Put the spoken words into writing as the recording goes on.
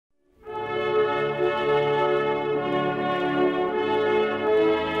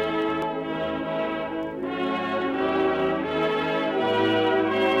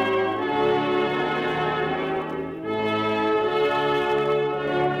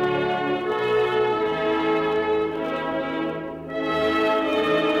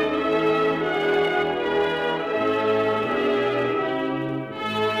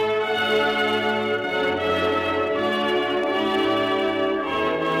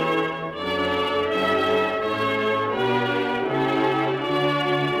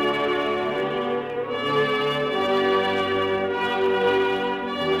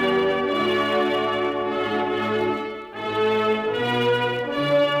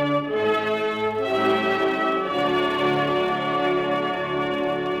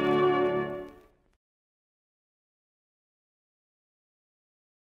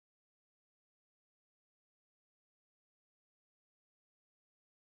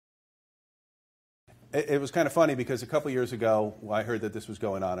It was kind of funny because a couple years ago I heard that this was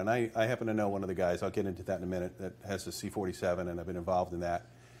going on, and I happen to know one of the guys, I'll get into that in a minute, that has the C-47, and I've been involved in that.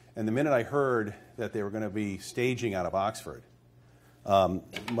 And the minute I heard that they were going to be staging out of Oxford,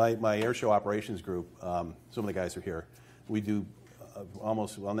 my airshow operations group, some of the guys are here, we do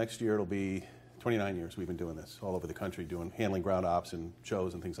next year it'll be 29 years we've been doing this all over the country, handling ground ops and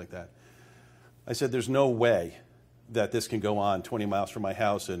shows and things like that. I said, there's no way that this can go on 20 miles from my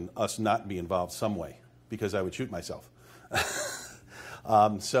house and us not be involved some way, because I would shoot myself. This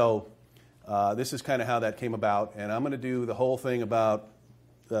is kind of how that came about, and I'm going to do the whole thing about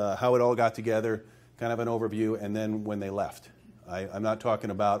how it all got together, kind of an overview, and then when they left. I'm not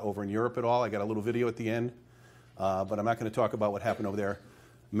talking about over in Europe at all. I got a little video at the end, but I'm not going to talk about what happened over there.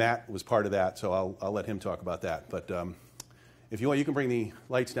 Matt was part of that, so I'll let him talk about that. But if you want, you can bring the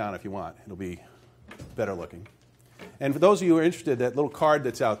lights down if you want. It'll be better looking. And for those of you who are interested, that little card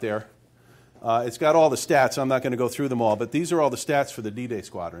that's out there, it's got all the stats. I'm not going to go through them all, but these are all the stats for the D-Day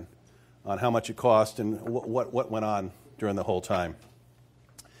Squadron on how much it cost and what went on during the whole time.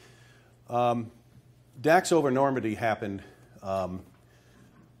 DAX over Normandy happened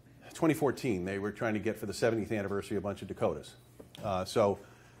 2014. They were trying to get for the 70th anniversary a bunch of Dakotas. So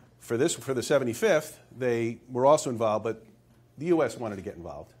for the 75th, they were also involved, but the U.S. wanted to get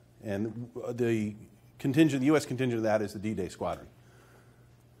involved. And the U.S. contingent of that is the D-Day Squadron.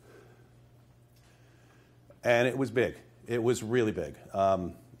 And it was big. It was really big.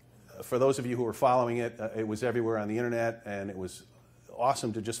 For those of you who were following it, it was everywhere on the internet, and it was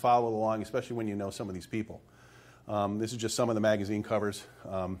awesome to just follow along, especially when you know some of these people. This is just some of the magazine covers.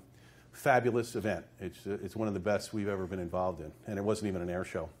 Fabulous event. It's one of the best we've ever been involved in, and it wasn't even an air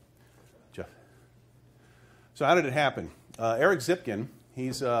show. Jeff. So how did it happen? Eric Zipkin,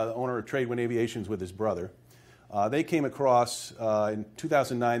 he's the owner of Tradewind Aviations with his brother. They came across, in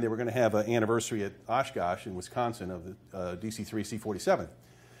 2009, they were going to have an anniversary at Oshkosh in Wisconsin of the DC-3 C-47.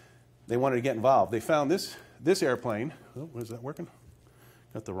 They wanted to get involved. They found this airplane. Oh, is that working?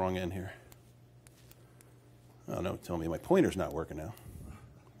 Got the wrong end here. Oh, no, tell me my pointer's not working now.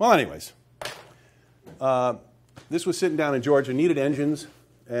 Well, anyways, this was sitting down in Georgia, needed engines,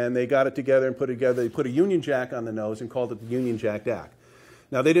 and they got it together and put it together. They put a Union Jack on the nose and called it the Union Jack DAC.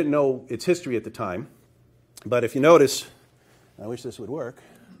 Now, they didn't know its history at the time, but if you notice, I wish this would work,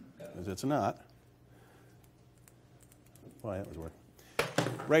 because it's not. Well, that was working.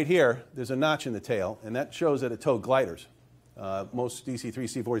 Right here, there's a notch in the tail, and that shows that it towed gliders. Most DC-3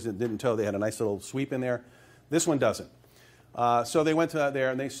 C-40s didn't tow. They had a nice little sweep in there. This one doesn't. So they went to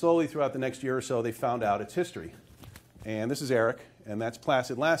there, and they slowly, throughout the next year or so, they found out its history. And this is Eric, and that's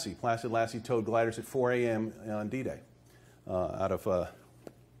Placid Lassie. Placid Lassie towed gliders at 4 a.m. on D-Day out of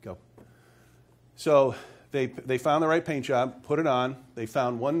go. So they found the right paint job, put it on. They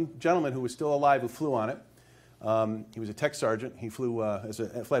found one gentleman who was still alive who flew on it. He was a tech sergeant. He flew as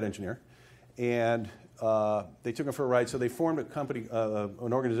a flight engineer. And they took him for a ride. So they formed a company,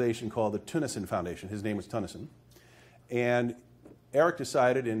 an organization called the Tunison Foundation. His name was Tunison. And Eric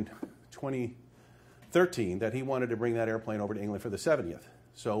decided in 2013 that he wanted to bring that airplane over to England for the 70th.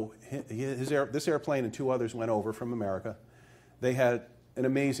 So this airplane and two others went over from America. They had an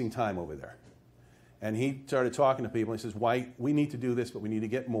amazing time over there. And he started talking to people. And he says, "Why we need to do this, but we need to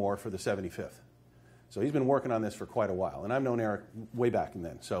get more for the 75th." So he's been working on this for quite a while. And I've known Eric way back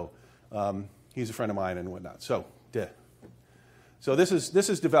then. So he's a friend of mine and whatnot. So this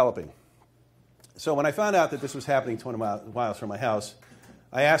is developing. So when I found out that this was happening 20 miles from my house,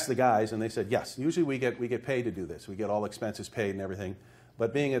 I asked the guys, and they said yes. Usually we get paid to do this. We get all expenses paid and everything.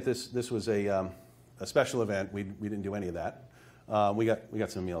 But being that this was a special event, we didn't do any of that. We got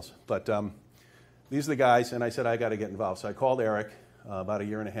some meals. But these are the guys, and I said I got to get involved. So I called Eric about a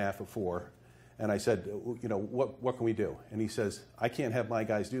year and a half before, and I said, what can we do? And he says, I can't have my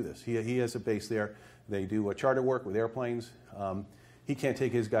guys do this. He has a base there. They do charter work with airplanes. He can't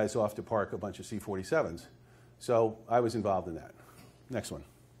take his guys off to park a bunch of C-47s. So I was involved in that. Next one.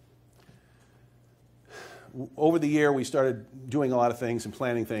 Over the year, we started doing a lot of things and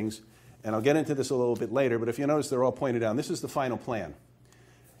planning things, and I'll get into this a little bit later, but if you notice, they're all pointed down. This is the final plan.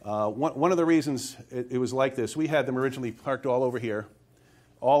 One of the reasons it was like this, we had them originally parked all over here,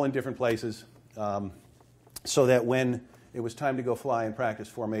 all in different places, so that when it was time to go fly and practice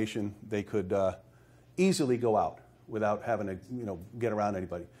formation, they could easily go out without having to get around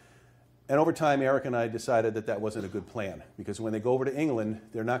anybody. And over time, Eric and I decided that wasn't a good plan, because when they go over to England,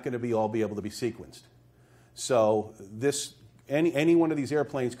 they're not going to all be able to be sequenced. So any one of these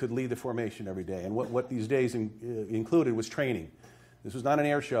airplanes could lead the formation every day. And what these days included was training. This was not an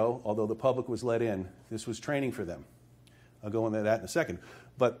air show, although the public was let in. This was training for them. I'll go into that in a second.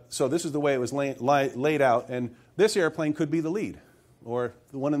 But so this is the way it was laid out, and this airplane could be the lead, or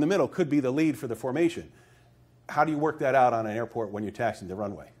the one in the middle could be the lead for the formation. How do you work that out on an airport when you're taxiing the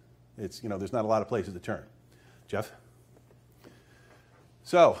runway? It's, there's not a lot of places to turn. Jeff?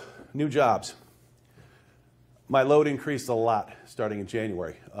 So, new jobs. My load increased a lot starting in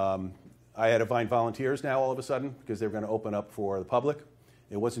January. I had to find volunteers now all of a sudden because they were going to open up for the public.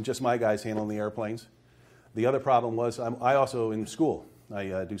 It wasn't just my guys handling the airplanes. The other problem was I also in school.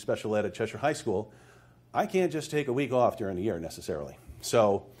 I do special ed at Cheshire High School. I can't just take a week off during the year necessarily.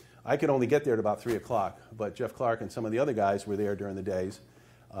 So I could only get there at about 3 o'clock, but Jeff Clark and some of the other guys were there during the days.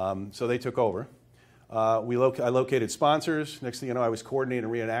 So they took over. I located sponsors. Next thing you know, I was coordinating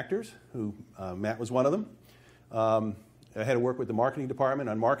reenactors, who Matt was one of them. I had to work with the marketing department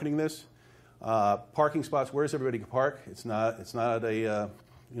on marketing this. Parking spots, where's everybody can park? It's not a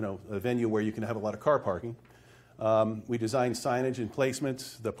venue where you can have a lot of car parking. We designed signage and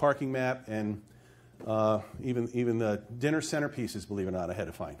placements, the parking map, and even the dinner centerpieces, believe it or not, I had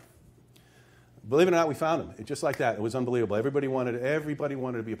to find. Believe it or not, we found them. Just like that. It was unbelievable. Everybody wanted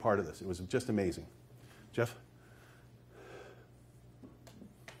to be a part of this. It was just amazing. Jeff?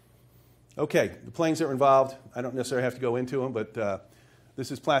 Okay, the planes that were involved, I don't necessarily have to go into them, but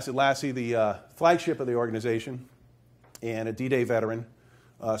this is Placid Lassie, the flagship of the organization, and a D-Day veteran.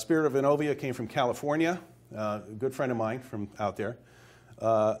 Spirit of Inovia came from California, a good friend of mine from out there.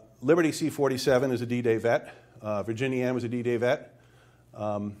 Liberty C-47 is a D-Day vet. Virginia Ann was a D-Day vet.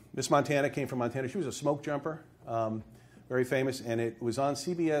 Miss Montana came from Montana. She was a smoke jumper, very famous, and it was on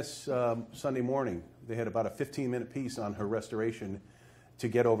CBS Sunday morning. They had about a 15-minute piece on her restoration to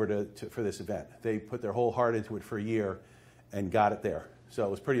get over for this event. They put their whole heart into it for a year and got it there. So it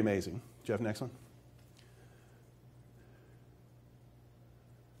was pretty amazing. Jeff, next one.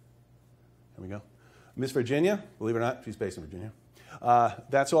 There we go. Miss Virginia, believe it or not, she's based in Virginia.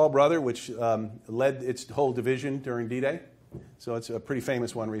 That's All Brother, which led its whole division during D-Day. So it's a pretty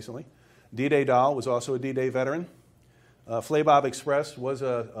famous one recently. D-Day Doll was also a D-Day veteran. Flaybob Express was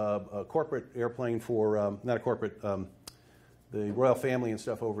a corporate airplane for, not a corporate, the royal family and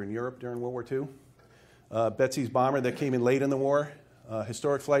stuff over in Europe during World War II. Betsy's Bomber that came in late in the war.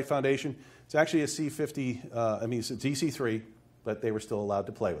 Historic Flight Foundation. It's actually a C-50, it's a DC-3, but they were still allowed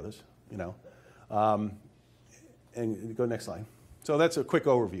to play with us, And go next slide. So that's a quick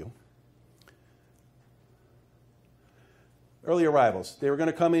overview. Early arrivals. They were going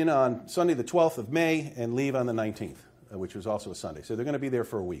to come in on Sunday the 12th of May and leave on the 19th, which was also a Sunday. So they're going to be there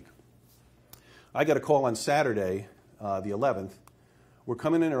for a week. I got a call on Saturday, the 11th. We're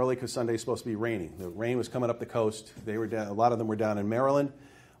coming in early because Sunday's supposed to be raining. The rain was coming up the coast. They were down, a lot of them were down in Maryland.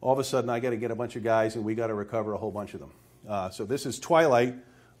 All of a sudden, I got to get a bunch of guys, and we got to recover a whole bunch of them. So this is twilight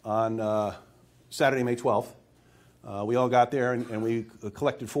on Saturday, May 12th. We all got there, and we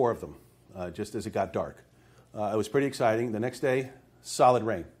collected 4 of them just as it got dark. It was pretty exciting. The next day, solid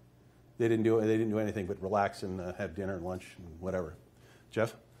rain. They didn't do anything but relax and have dinner and lunch and whatever.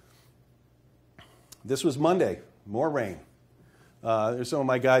 Jeff? This was Monday. More rain. There's some of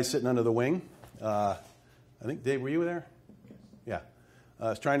my guys sitting under the wing. I think, Dave, were you there? Yeah.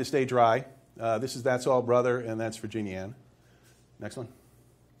 It's trying to stay dry. That's All Brother, and that's Virginia Ann. Next one.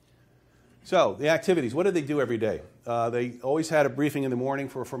 So, the activities. What did they do every day? They always had a briefing in the morning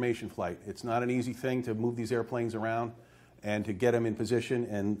for a formation flight. It's not an easy thing to move these airplanes around and to get them in position,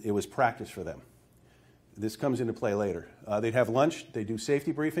 and it was practice for them. This comes into play later. They'd have lunch. They do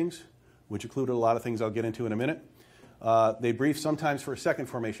safety briefings, which included a lot of things I'll get into in a minute. They brief sometimes for a second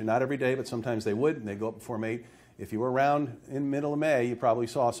formation. Not every day, but sometimes they would, and they'd go up and formate. If you were around in the middle of May, you probably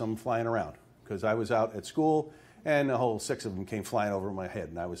saw some flying around, because I was out at school, and a whole 6 of them came flying over my head,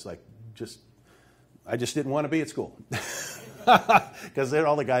 and I was like, I just didn't want to be at school, because they're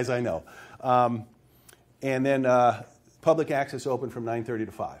all the guys I know. And then public access open from 9:30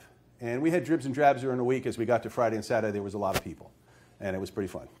 to 5. And we had dribs and drabs during the week. As we got to Friday and Saturday, there was a lot of people, and it was pretty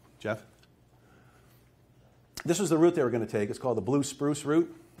fun. Jeff? This was the route they were going to take. It's called the Blue Spruce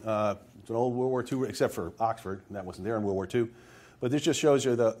route. It's an old World War II, except for Oxford, and that wasn't there in World War II. But this just shows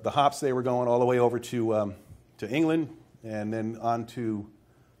you the hops they were going all the way over to England and then on to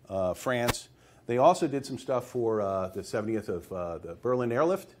France. They also did some stuff for the 70th of the Berlin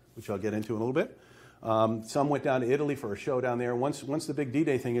airlift, which I'll get into in a little bit. Some went down to Italy for a show down there. Once the big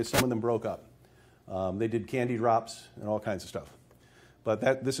D-Day thing is, some of them broke up. They did candy drops and all kinds of stuff.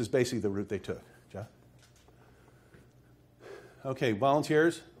 But this is basically the route they took. Jeff? Okay,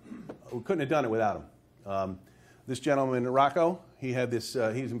 volunteers. We couldn't have done it without them. This gentleman, Rocco, he had this.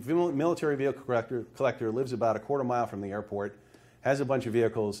 He's a military vehicle collector, lives about a quarter mile from the airport, has a bunch of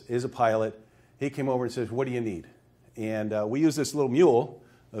vehicles, is a pilot. He came over and says, "What do you need?" And we use this little mule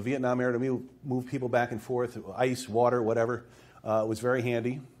a Vietnam era to move people back and forth, ice, water, whatever. It was very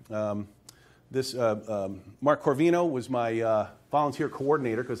handy. Mark Corvino was my volunteer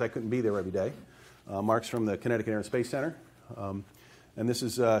coordinator because I couldn't be there every day. Mark's from the Connecticut Air and Space Center. And this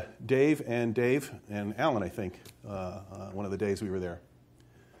is Dave and Alan, I think, one of the days we were there.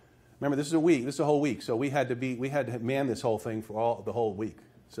 Remember, this is a week. This is a whole week. So we had to man this whole thing for the whole week.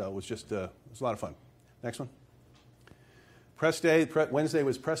 So it was just it was a lot of fun. Next one. Press day. Wednesday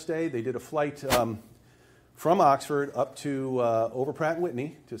was press day. They did a flight from Oxford up to over Pratt &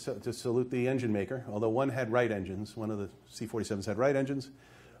 Whitney to salute the engine maker. Although one had Wright engines. One of the C-47s had Wright engines.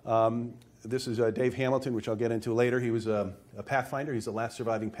 This is Dave Hamilton, which I'll get into later. He was a Pathfinder. He's the last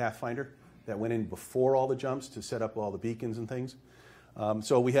surviving Pathfinder that went in before all the jumps to set up all the beacons and things.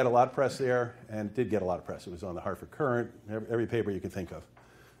 So we had a lot of press there, and did get a lot of press. It was on the Hartford Courant, every paper you could think of.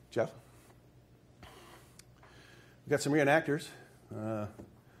 Jeff? We've got some reenactors. Matter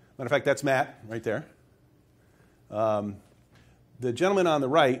of fact, that's Matt right there. The gentleman on the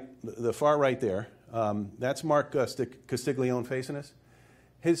right, the far right there, that's Mark Castiglione facing us.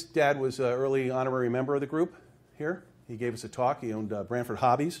 His dad was an early honorary member of the group here. He gave us a talk. He owned Branford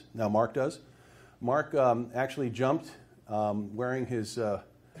Hobbies. Now Mark does. Mark actually jumped wearing his,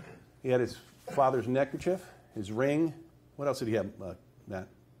 he had his father's neckerchief, his ring. What else did he have, Matt?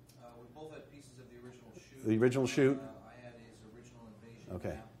 We both had pieces of the original chute. The original chute? I had his original invasion.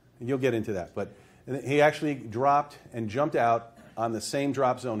 Okay. And you'll get into that. But he actually dropped and jumped out on the same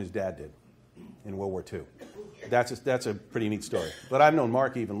drop zone his dad did in World War II. That's a pretty neat story. But I've known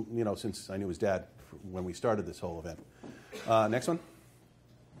Mark even, since I knew his dad when we started this whole event. Next one.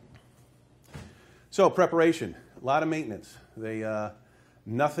 So preparation, a lot of maintenance.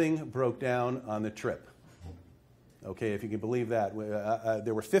 Nothing broke down on the trip. Okay, if you can believe that.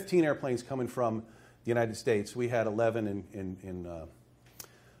 There were 15 airplanes coming from the United States. We had 11 in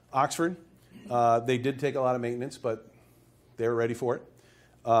Oxford. They did take a lot of maintenance, but they were ready for it.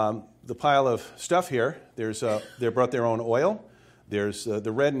 The pile of stuff here, they brought their own oil. There's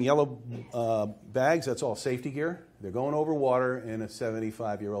the red and yellow bags. That's all safety gear. They're going over water in a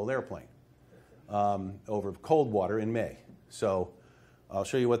 75-year-old airplane, over cold water in May. So I'll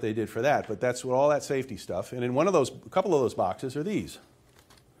show you what they did for that. But that's all that safety stuff. And in a couple of those boxes are these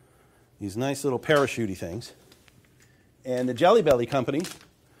nice little parachute-y things. And the Jelly Belly company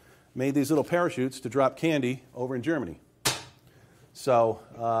made these little parachutes to drop candy over in Germany. So,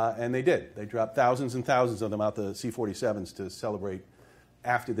 and they did. They dropped thousands and thousands of them out the C-47s to celebrate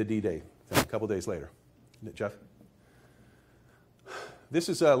after the D-Day, a couple days later. Jeff? This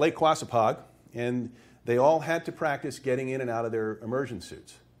is Lake Quassapog, and they all had to practice getting in and out of their immersion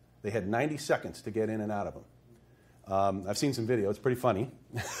suits. They had 90 seconds to get in and out of them. I've seen some video. It's pretty funny.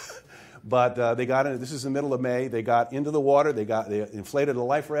 But they got in. This is the middle of May. They got into the water. They inflated the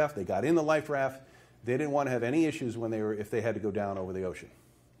life raft. They got in the life raft. They didn't want to have any issues if they had to go down over the ocean.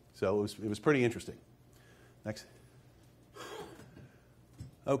 So it was pretty interesting. Next.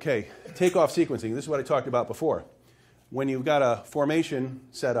 Okay, takeoff sequencing. This is what I talked about before. When you've got a formation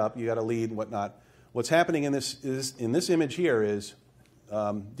set up, you got a lead and whatnot. What's happening in this image here is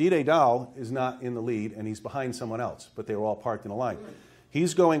D-Day Dahl is not in the lead and he's behind someone else, but they were all parked in a line.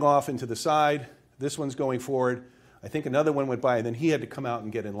 He's going off into the side. This one's going forward. I think another one went by, and then he had to come out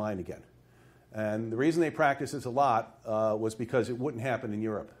and get in line again. And the reason they practiced this a lot was because it wouldn't happen in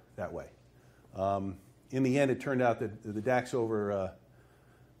Europe that way. In the end, it turned out that the DAX over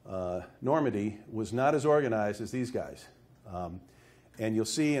Normandy was not as organized as these guys. And you'll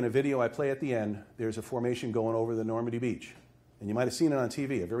see in a video I play at the end, there's a formation going over the Normandy beach. And you might have seen it on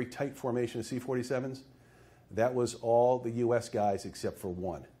TV, a very tight formation of C-47s. That was all the U.S. guys except for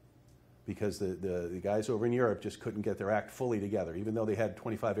one, because the guys over in Europe just couldn't get their act fully together. Even though they had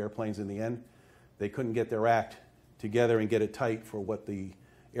 25 airplanes in the end, they couldn't get their act together and get it tight for what the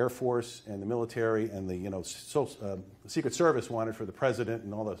Air Force and the military and the Secret Service wanted for the president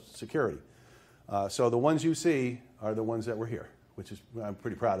and all the security. So the ones you see are the ones that were here, which is, I'm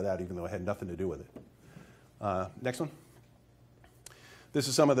pretty proud of that, even though I had nothing to do with it. Next one. This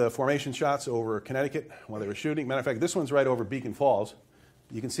is some of the formation shots over Connecticut while they were shooting. Matter of fact, this one's right over Beacon Falls.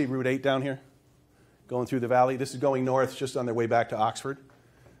 You can see Route 8 down here, going through the valley. This is going north, just on their way back to Oxford.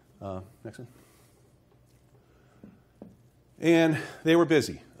 Next one. And they were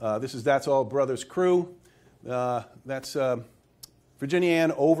busy. That's all Brothers crew. That's Virginia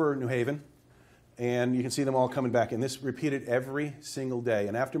Ann over New Haven. And you can see them all coming back. And this repeated every single day.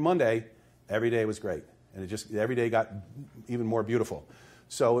 And after Monday, every day was great. And every day got even more beautiful.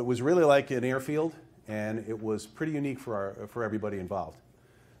 So it was really like an airfield, and it was pretty unique for everybody involved.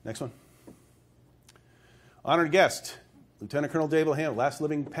 Next one. Honored guest. Lieutenant Colonel David Ham, last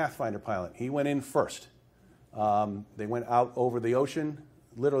living Pathfinder pilot, he went in first. They went out over the ocean,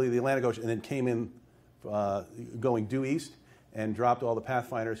 literally the Atlantic Ocean, and then came in going due east and dropped all the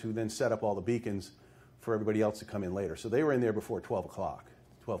Pathfinders, who then set up all the beacons for everybody else to come in later. So they were in there before 12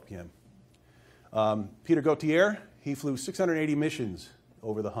 p.m. Peter Gautier, he flew 680 missions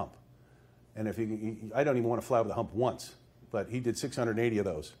over the hump. And I don't even want to fly over the hump once, but he did 680 of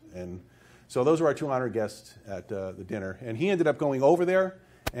those. And so those were our two honored guests at the dinner. And he ended up going over there,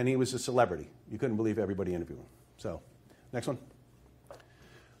 and he was a celebrity. You couldn't believe everybody interviewed him. So, next one.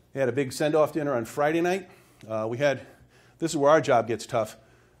 We had a big send-off dinner on Friday night. This is where our job gets tough.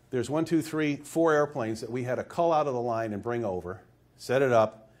 There's 4 airplanes that we had to cull out of the line and bring over, set it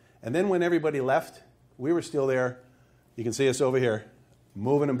up, and then when everybody left, we were still there. You can see us over here,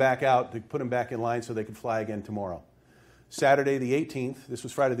 moving them back out to put them back in line so they could fly again tomorrow. Saturday the 18th, this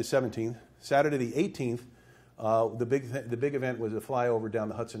was Friday the 17th, Saturday the 18th, the big event was a flyover down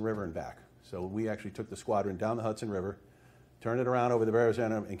the Hudson River and back. So we actually took the squadron down the Hudson River, turned it around over the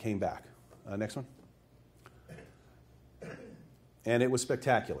Arizona, and came back. Next one. And it was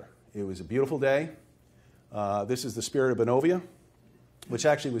spectacular. It was a beautiful day. This is the Spirit of Bonovia, which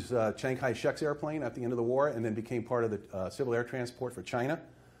actually was Chiang Kai-shek's airplane at the end of the war and then became part of the civil air transport for China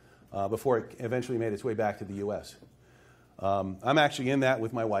before it eventually made its way back to the U.S. I'm actually in that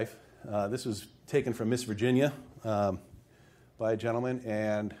with my wife. This was taken from Miss Virginia by a gentleman.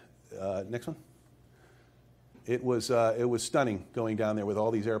 And next one. It was stunning going down there with all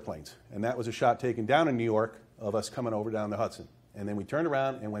these airplanes. And that was a shot taken down in New York of us coming over down the Hudson. And then we turned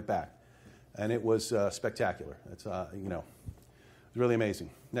around and went back. And it was spectacular. It's, it was really amazing.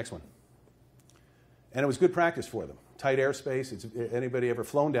 Next one. And it was good practice for them. Tight airspace. Anybody ever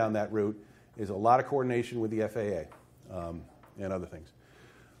flown down that route is a lot of coordination with the FAA and other things.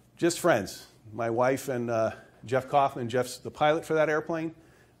 Just friends. My wife and Jeff Kaufman. Jeff's the pilot for that airplane.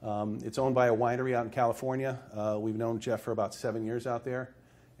 It's owned by a winery out in California. We've known Jeff for about 7 years out there.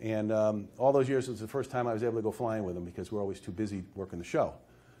 And all those years was the first time I was able to go flying with him because we're always too busy working the show.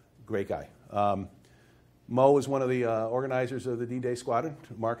 Great guy. Mo is one of the organizers of the D-Day Squadron,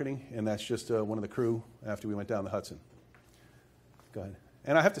 marketing, and that's just one of the crew after we went down the Hudson. Go ahead.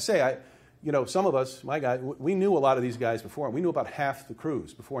 And I have to say, some of us, my guy, we knew a lot of these guys before. We knew about half the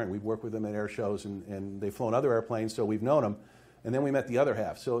crews before, and we've worked with them at air shows, and they've flown other airplanes, so we've known them. And then we met the other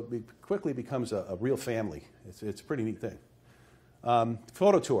half. So it quickly becomes a real family. It's a pretty neat thing.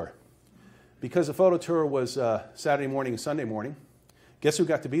 Photo tour. Because the photo tour was Saturday morning and Sunday morning, guess who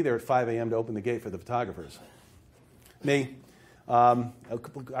got to be there at 5 a.m. to open the gate for the photographers? Me.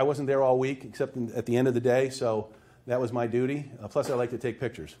 I wasn't there all week except at the end of the day, so that was my duty. Plus, I like to take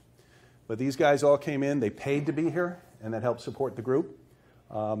pictures. But these guys all came in. They paid to be here, and that helped support the group.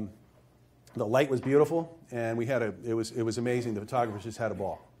 The light was beautiful, and it was amazing. The photographers just had a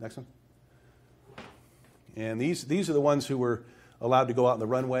ball. Next one. And these are the ones who were allowed to go out on the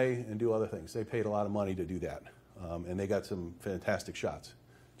runway and do other things. They paid a lot of money to do that, and they got some fantastic shots.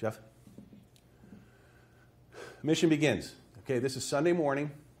 Jeff? Mission begins. Okay, this is Sunday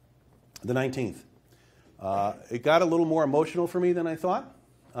morning, the 19th. It got a little more emotional for me than I thought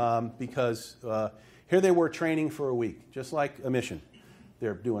because here they were training for a week, just like a mission.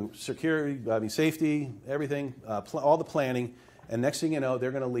 They're doing security, safety, everything, all the planning. And next thing you know,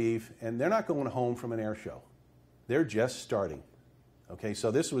 they're going to leave, and they're not going home from an air show. They're just starting. Okay, so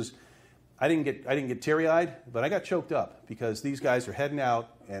this was, I didn't get teary-eyed, but I got choked up because these guys are heading out,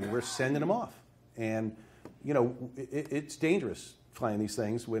 and we're sending them off. And it's dangerous flying these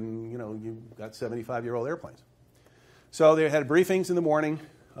things when you've got 75-year-old airplanes. So they had briefings in the morning.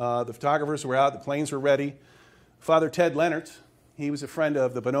 The photographers were out. The planes were ready. Father Ted Leonard, he was a friend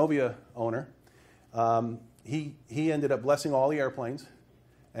of the Bonovia owner. He ended up blessing all the airplanes.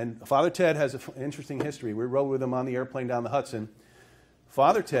 And Father Ted has an interesting history. We rode with him on the airplane down the Hudson.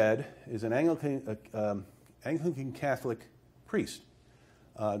 Father Ted is an Anglican Catholic priest.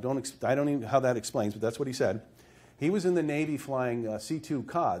 I don't even know how that explains, but that's what he said. He was in the Navy flying C-2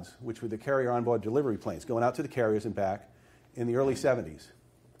 CODs, which were the carrier onboard delivery planes, going out to the carriers and back in the early 70s.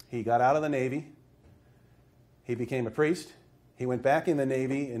 He got out of the Navy. He became a priest. He went back in the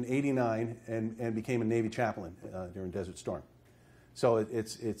Navy in '89 and became a Navy chaplain during Desert Storm. So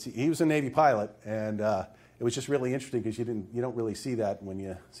he was a Navy pilot, and it was just really interesting because you don't really see that when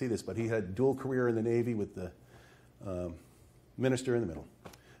you see this. But he had a dual career in the Navy with the minister in the middle.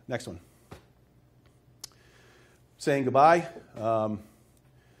 Next one. Saying goodbye.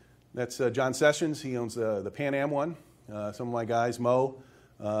 That's John Sessions. He owns the Pan Am one. Some of my guys, Mo.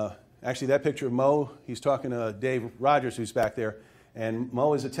 Actually, that picture of Mo, he's talking to Dave Rogers, who's back there. And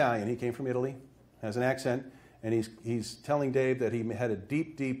Mo is Italian. He came from Italy, has an accent. And he's telling Dave that he had a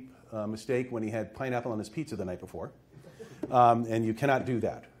deep mistake when he had pineapple on his pizza the night before. And you cannot do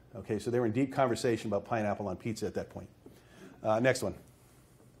that. Okay, so they were in deep conversation about pineapple on pizza at that point. Next one.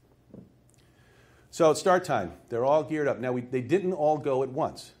 So it's start time. They're all geared up. Now, they didn't all go at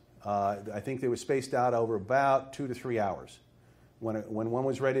once. I think they were spaced out over about 2 to 3 hours. When one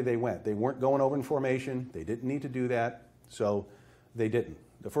was ready, they went. They weren't going over in formation. They didn't need to do that, so they didn't.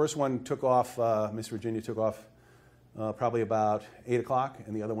 The first one took off, Miss Virginia took off probably about 8 o'clock,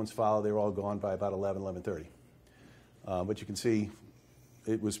 and the other ones followed. They were all gone by about 11:30. But you can see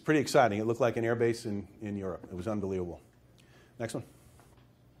it was pretty exciting. It looked like an air base in Europe. It was unbelievable. Next one.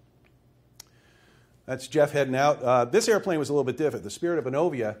 That's Jeff heading out. This airplane was a little bit different. The Spirit of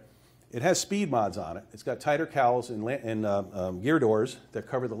Bonovia, it has speed mods on it. It's got tighter cowls and gear doors that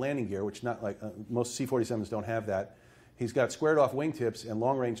cover the landing gear, which not like most C-47s don't have that. He's got squared-off wingtips and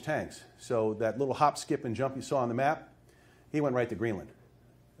long-range tanks. So that little hop, skip, and jump you saw on the map, he went right to Greenland.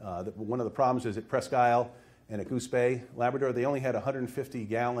 One of the problems is at Presque Isle and at Goose Bay, Labrador, they only had a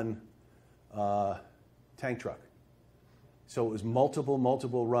 150-gallon tank truck. So it was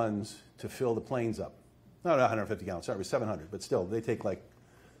multiple runs to fill the planes up. No, not 150 gallons, sorry, it was 700, but still, they take like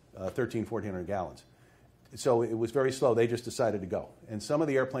 1,400 gallons. So it was very slow. They just decided to go. And some of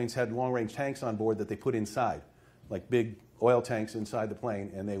the airplanes had long-range tanks on board that they put inside, like big oil tanks inside the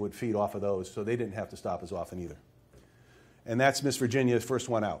plane, and they would feed off of those, so they didn't have to stop as often either. And that's Miss Virginia's first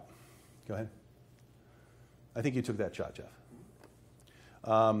one out. Go ahead. I think you took that shot, Jeff.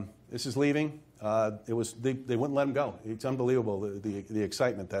 This is leaving. They wouldn't let him go. It's unbelievable, the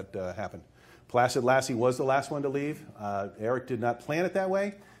excitement that happened. Placid Lassie was the last one to leave. Eric did not plan it that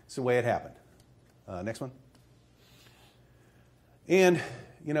way. It's the way it happened. Next one. And,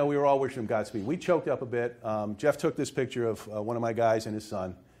 we were all wishing him Godspeed. We choked up a bit. Jeff took this picture of one of my guys and his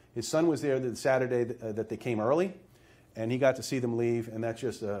son. His son was there the Saturday that they came early, and he got to see them leave, and that's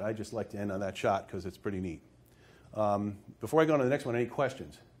just, I just like to end on that shot because it's pretty neat. Before I go on to the next one, any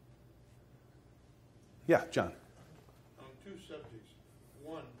questions? Yeah, John. On two subjects.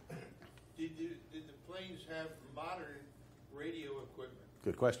 One, did the planes have modern radio equipment?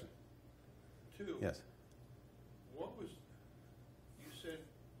 Good question. Two. Yes. You said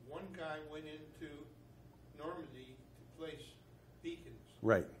one guy went into Normandy to place beacons.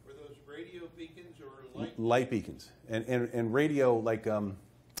 Right. Were those radio beacons or light? Light beacons. And radio, like,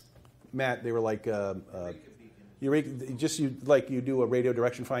 Matt, they were like, you do a radio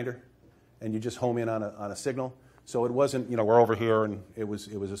direction finder, and you just home in on a signal. So it wasn't, we're over here, and it was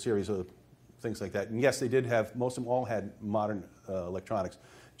a series of things like that. And yes, they did have, most of them all had modern electronics,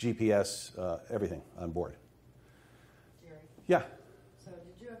 GPS, everything on board. Jerry? Yeah? So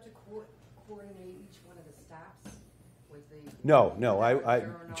did you have to coordinate each one of the stops with the... No,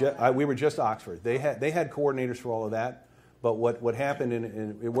 we were just Oxford. They had coordinators for all of that, but what happened,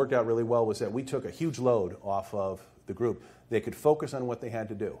 and it worked out really well, was that we took a huge load off of the group. They could focus on what they had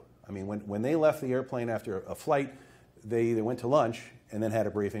to do. I mean, when they left the airplane after a flight, they either went to lunch and then had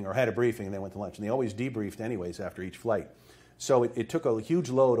a briefing, or had a briefing and then went to lunch. And they always debriefed anyways after each flight. So it took a huge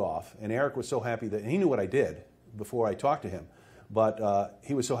load off, and Eric was so happy that, and he knew what I did before I talked to him, but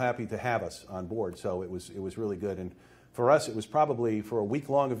he was so happy to have us on board, so it was really good. And for us, it was probably, for a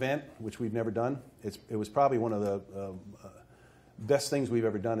week-long event, which we've never done, it was probably one of the best things we've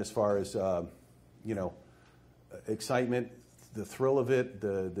ever done as far as, excitement, the thrill of it,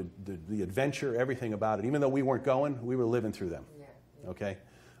 the adventure, everything about it. Even though we weren't going, we were living through them. Yeah. Okay?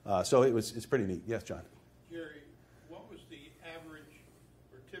 So it's pretty neat. Yes, John? Jerry, what was the average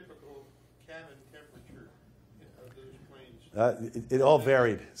or typical cabin temperature of those planes? It all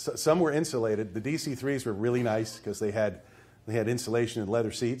varied. Some were insulated. The DC-3s were really nice because they had insulation and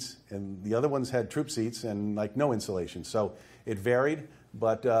leather seats, and the other ones had troop seats and like no insulation. So it varied,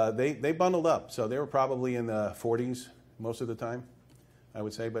 but they bundled up. So they were probably in the 40s most of the time, I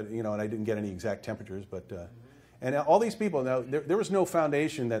would say. But and I didn't get any exact temperatures. But and all these people, now there was no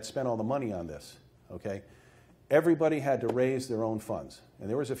foundation that spent all the money on this. Okay, everybody had to raise their own funds, and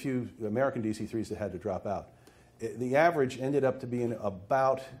there was a few American DC-3s that had to drop out. The average ended up to being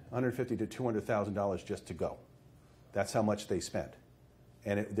about $150,000 to $200,000 just to go. That's how much they spent.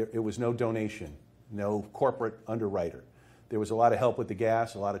 And it was no donation, no corporate underwriter. There was a lot of help with the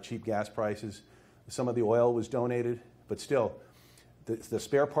gas, a lot of cheap gas prices. Some of the oil was donated, but still, the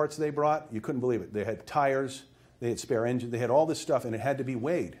spare parts they brought, you couldn't believe it. They had tires, they had spare engines, they had all this stuff, and it had to be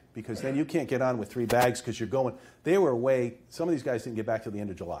weighed, because then you can't get on with 3 bags because you're going. They were away. Some of these guys didn't get back till the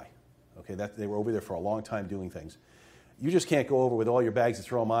end of July. Okay, they were over there for a long time doing things. You just can't go over with all your bags and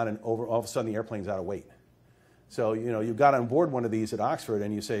throw them on, and all of a sudden the airplane's out of weight. So, you know, you got on board one of these at Oxford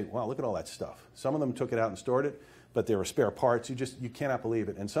and you say, wow, look at all that stuff. Some of them took it out and stored it, but there were spare parts. You cannot believe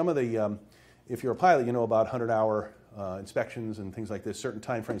it. And some of the, if you're a pilot, you know about 100-hour inspections and things like this. Certain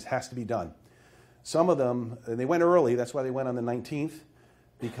time frames has to be done. Some of them, they went early. That's why they went on the 19th,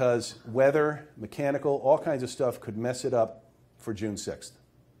 because weather, mechanical, all kinds of stuff could mess it up for June 6th.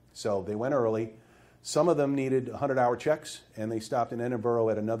 So they went early. Some of them needed 100-hour checks, and they stopped in Edinburgh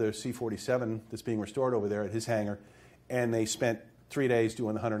at another C-47 that's being restored over there at his hangar, and they spent 3 days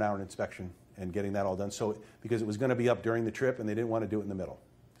doing the 100-hour inspection and getting that all done. So because it was going to be up during the trip, and they didn't want to do it in the middle.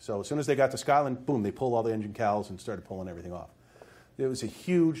 So as soon as they got to Scotland, boom, they pulled all the engine cowls and started pulling everything off. It was a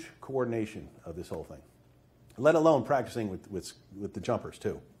huge coordination of this whole thing, let alone practicing with the jumpers,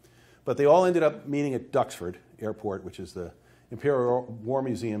 too. But they all ended up meeting at Duxford Airport, which is the Imperial War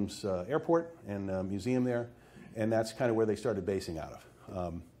Museum's airport and museum there, and that's kind of where they started basing out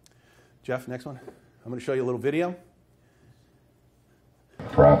of. Jeff, next one. I'm going to show you a little video.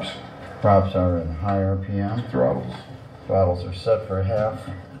 Props. Props are in high RPM. Throttles. Throttles are set for half.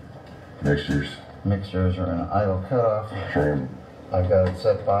 Mixtures. Mixtures are in idle cutoff. Trim. I've got it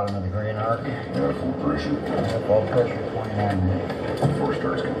set bottom of the green arc. Yeah, full pressure. Full pressure 29. Before it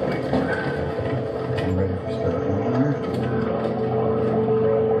starts complete. I'm ready for start.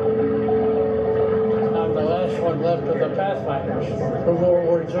 I'm the last one left of the Pathfinders from World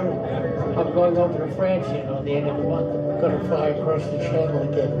War II. I'm going over to France, you know, the end of the month. I'm going to fly across the channel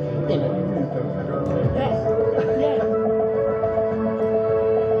again. You know. Yeah.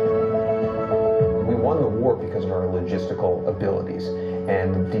 We won the war because of our logistical abilities,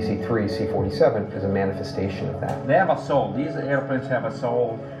 and the DC-3 C-47 is a manifestation of that. They have a soul. These airplanes have a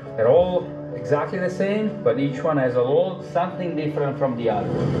soul. They're all exactly the same, but each one has a little something different from the other.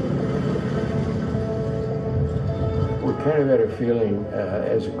 We're kind of at a feeling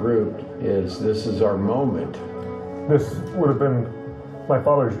as a group is this is our moment. This would have been my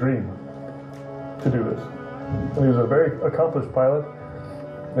father's dream to do this. And he was a very accomplished pilot,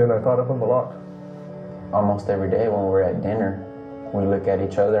 and I thought of him a lot. Almost every day when we're at dinner, we look at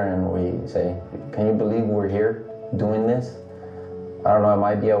each other and we say, can you believe we're here doing this? I don't know, it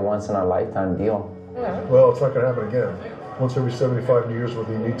might be a once-in-a-lifetime deal. Well, it's not going to happen again. Once every 75 years,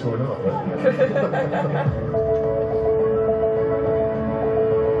 whether you need to or not.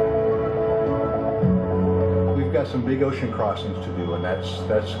 We've got some big ocean crossings to do, and that's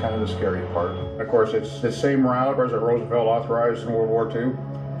kind of the scary part. Of course, it's the same route as Roosevelt authorized in World War II.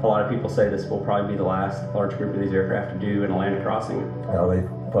 A lot of people say this will probably be the last large group of these aircraft to do an Atlantic crossing. Now, they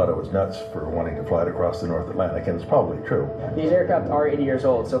thought it was nuts for wanting to fly it across the North Atlantic, and it's probably true. These aircraft are 80 years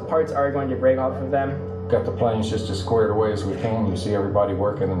old, so parts are going to break off of them. Got the planes just as squared away as we can. You see everybody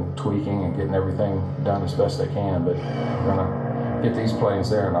working and tweaking and getting everything done as best they can, but we're going to get these planes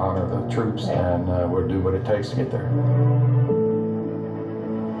there and honor the troops, and we'll do what it takes to get there.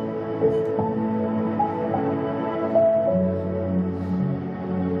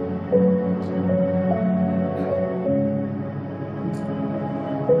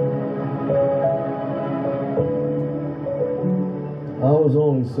 I was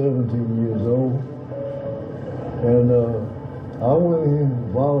only 17 years old, and I went in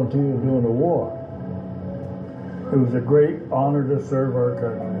and volunteered during the war. It was a great honor to serve our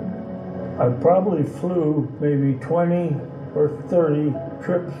country. I probably flew maybe 20 or 30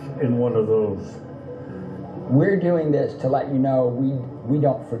 trips in one of those. We're doing this to let you know we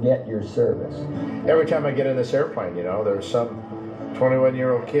don't forget your service. Every time I get in this airplane, you know, there's some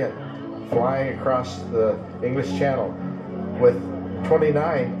 21-year-old kid flying across the English Channel with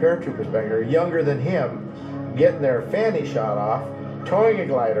 29 paratroopers back there, younger than him, getting their fanny shot off, towing a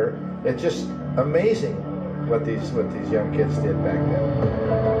glider. It's just amazing what these young kids did back then.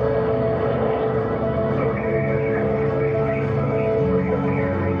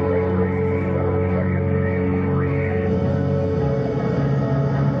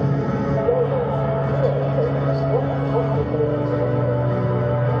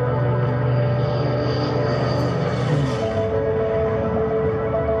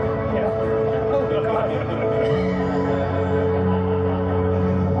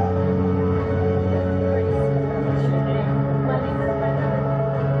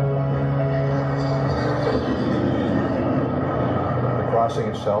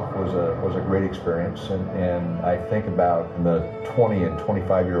 Itself was a great experience, and I think about the 20 and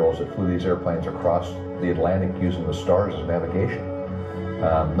 25-year-olds that flew these airplanes across the Atlantic using the stars as navigation,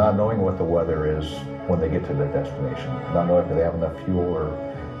 not knowing what the weather is when they get to their destination, not knowing if they have enough fuel or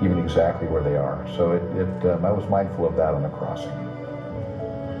even exactly where they are. So I was mindful of that on the crossing.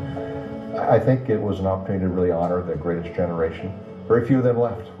 I think it was an opportunity to really honor the greatest generation. Very few of them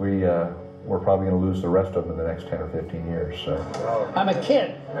left. we're probably going to lose the rest of them in the next 10 or 15 years. So, I'm a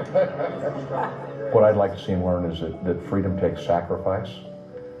kid. what I'd like to see and learn is that freedom takes sacrifice,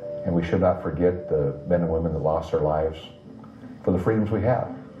 and we should not forget the men and women that lost their lives for the freedoms we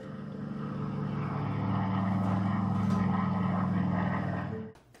have.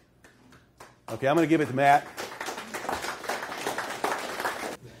 Okay, I'm going to give it to Matt.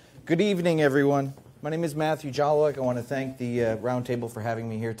 Good evening, everyone. My name is Matthew Jolwick. I want to thank the Roundtable for having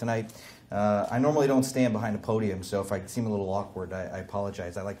me here tonight. I normally don't stand behind a podium, so if I seem a little awkward, I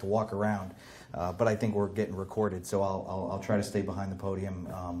apologize. I like to walk around, but I think we're getting recorded, so I'll try to stay behind the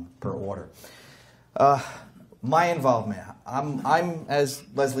podium per order. My involvement. I'm, as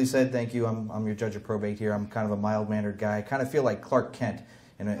Leslie said, thank you, I'm your judge of probate here. I'm kind of a mild-mannered guy. I kind of feel like Clark Kent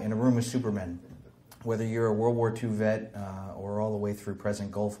in a room of supermen. Whether you're a World War II vet or all the way through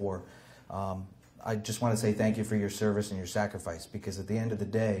present Gulf War, I just want to say thank you for your service and your sacrifice, because at the end of the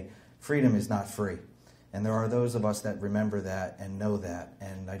day, freedom is not free. And there are those of us that remember that and know that,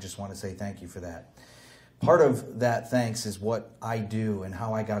 and I just want to say thank you for that. Part of that thanks is what I do and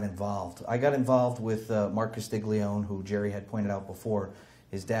how I got involved. I got involved with Mark Castiglione, who Jerry had pointed out before.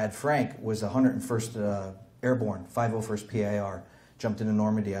 His dad, Frank, was 101st Airborne, 501st PAR, jumped into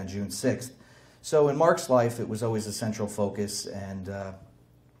Normandy on June 6th. So in Mark's life, it was always a central focus and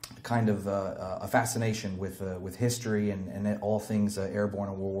kind of a fascination with history and all things airborne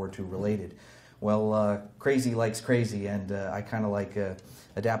and World War II related. Well, crazy likes crazy, and I kind of like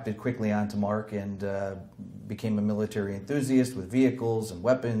adapted quickly onto Mark and became a military enthusiast with vehicles and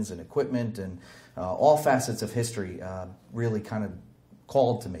weapons and equipment, and all facets of history really kind of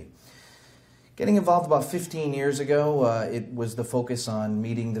called to me. Getting involved about 15 years ago, it was the focus on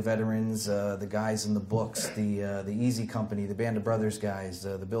meeting the veterans, the guys in the books, the Easy Company, the Band of Brothers guys,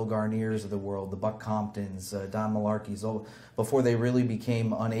 the Bill Garniers of the world, the Buck Comptons, Don Malarkeys. Before they really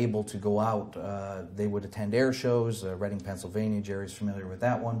became unable to go out, they would attend air shows, Reading, Pennsylvania. Jerry's familiar with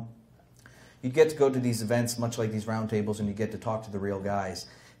that one. You'd get to go to these events, much like these roundtables, and you get to talk to the real guys.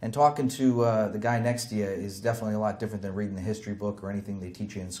 And talking to the guy next to you is definitely a lot different than reading the history book or anything they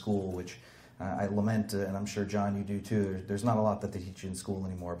teach you in school, which I lament, and I'm sure, John, you do too. There's not a lot that they teach you in school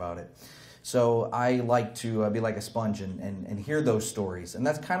anymore about it. So I like to be like a sponge and hear those stories. And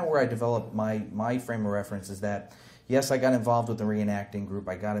that's kind of where I developed my frame of reference, is that, yes, I got involved with the reenacting group.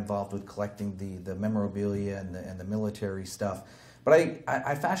 I got involved with collecting the memorabilia and the military stuff. But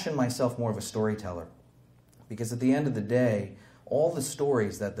I fashioned myself more of a storyteller, because at the end of the day, all the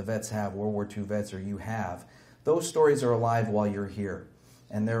stories that the vets have, World War II vets or you have, those stories are alive while you're here.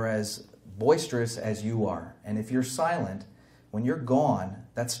 And they're as boisterous as you are. And if you're silent, when you're gone,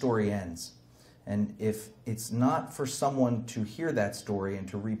 that story ends. And if it's not for someone to hear that story and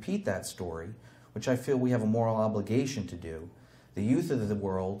to repeat that story, which I feel we have a moral obligation to do, the youth of the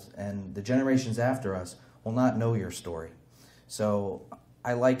world and the generations after us will not know your story. So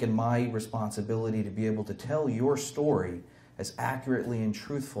I liken my responsibility to be able to tell your story as accurately and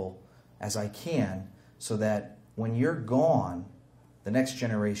truthful as I can, so that when you're gone, the next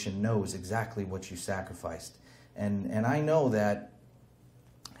generation knows exactly what you sacrificed. And I know that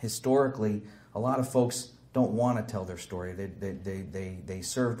historically, a lot of folks don't want to tell their story. They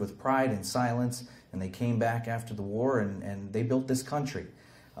served with pride and silence, and they came back after the war, and they built this country.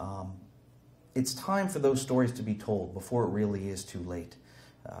 It's time for those stories to be told before it really is too late.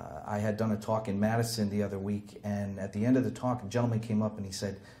 I had done a talk in Madison the other week, and at the end of the talk, a gentleman came up and he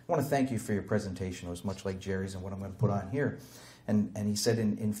said, "I want to thank you for your presentation. It was much like Jerry's and what I'm going to put on here." And he said,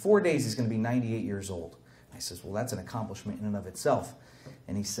 in 4 days, he's going to be 98 years old. I says, well, that's an accomplishment in and of itself.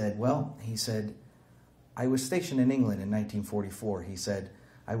 And he said, I was stationed in England in 1944. He said,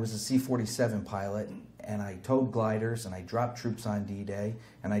 I was a C-47 pilot, and I towed gliders, and I dropped troops on D-Day,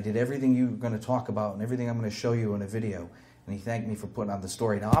 and I did everything you were going to talk about and everything I'm going to show you in a video. And he thanked me for putting on the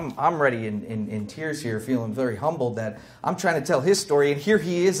story. Now, I'm ready in tears here, feeling very humbled that I'm trying to tell his story, and here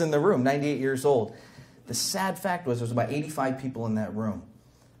he is in the room, 98 years old. The sad fact was there was about 85 people in that room.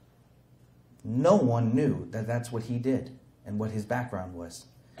 No one knew that that's what he did and what his background was.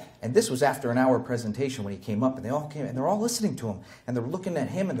 And this was after an hour presentation when he came up, and they all came, and they're all listening to him, and they're looking at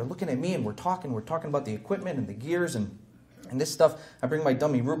him, and they're looking at me, and we're talking about the equipment and the gears and this stuff. I bring my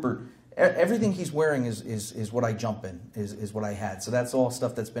dummy Rupert. Everything he's wearing is what I jump in, is what I had. So that's all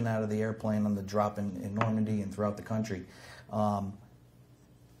stuff that's been out of the airplane on the drop in Normandy and throughout the country.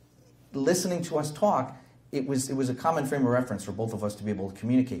 Listening to us talk, it was a common frame of reference for both of us to be able to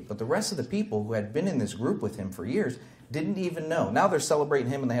communicate. But the rest of the people who had been in this group with him for years didn't even know. Now they're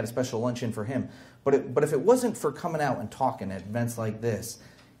celebrating him, and they had a special luncheon for him. But if it wasn't for coming out and talking at events like this,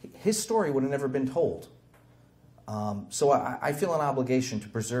 his story would have never been told. So I feel an obligation to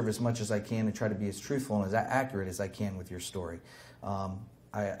preserve as much as I can and try to be as truthful and as accurate as I can with your story.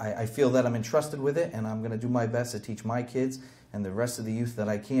 I feel that I'm entrusted with it, and I'm going to do my best to teach my kids and the rest of the youth that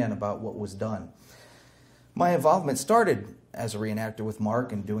I can about what was done. My involvement started as a reenactor with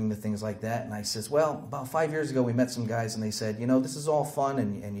Mark and doing the things like that, and I says, well, about 5 years ago we met some guys and they said, you know, this is all fun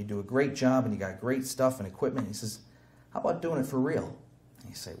and you do a great job and you got great stuff and equipment. He says, how about doing it for real? And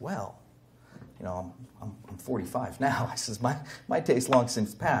you say, well, you know, I'm 45 now. I says, my day's long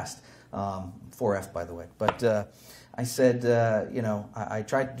since passed. 4F, by the way. But I said, you know, I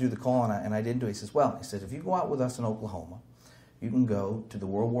tried to do the call and I didn't do it. He says, well, he said, if you go out with us in Oklahoma, you can go to the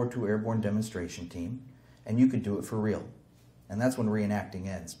World War II Airborne Demonstration Team and you could do it for real. And that's when reenacting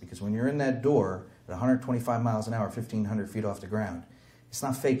ends. Because when you're in that door at 125 miles an hour, 1,500 feet off the ground, it's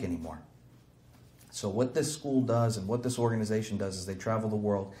not fake anymore. So what this school does and what this organization does is they travel the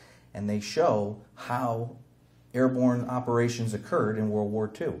world and they show how airborne operations occurred in World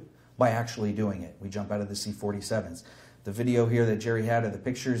War II by actually doing it. We jump out of the C-47s. The video here that Jerry had of the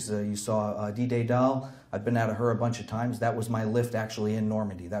pictures, you saw D-Day Doll. I've been out of her a bunch of times. That was my lift actually in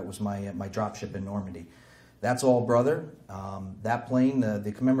Normandy. That was my drop ship in Normandy. That's all brother. That plane,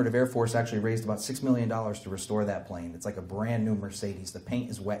 the Commemorative Air Force actually raised about $6 million to restore that plane. It's like a brand new Mercedes. The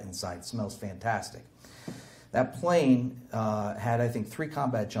paint is wet inside. It smells fantastic. That plane had, I think, 3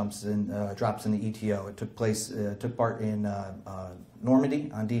 combat drops in the ETO. It took part in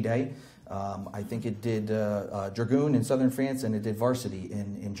Normandy on D-Day. I think it did Dragoon in southern France, and it did Varsity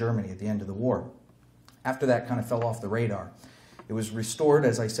in Germany at the end of the war. After that, kind of fell off the radar. It was restored,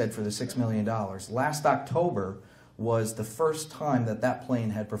 as I said, for the $6 million. Last October was the first time that that plane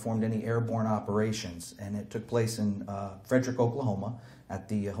had performed any airborne operations, and it took place in Frederick, Oklahoma, at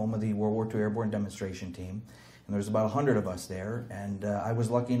the home of the World War II Airborne Demonstration Team. And there was about 100 of us there, and I was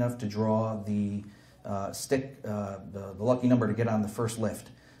lucky enough to draw the lucky number to get on the first lift.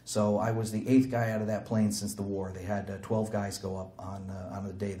 So I was the 8th guy out of that plane since the war. They had 12 guys go up on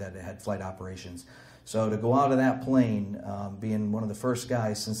the day that it had flight operations. So to go out of that plane, being one of the first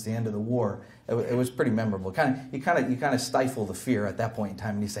guys since the end of the war, it was pretty memorable. You kind of stifle the fear at that point in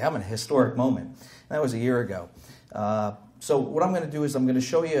time, and you say, "I'm in a historic moment." And that was a year ago. So what I'm going to do is I'm going to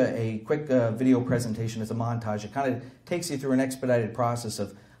show you a quick video presentation. It's a montage. It kind of takes you through an expedited process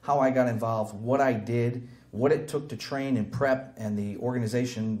of how I got involved, what I did, what it took to train and prep, and the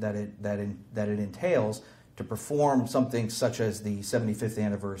organization that it entails to perform something such as the 75th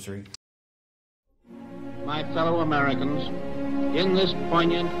anniversary. My fellow Americans, in this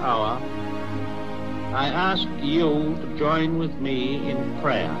poignant hour, I ask you to join with me in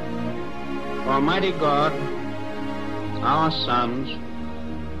prayer. Almighty God, our sons,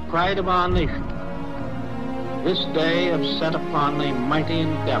 pride of our nation, this day have set upon a mighty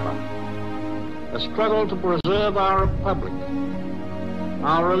endeavor, a struggle to preserve our republic,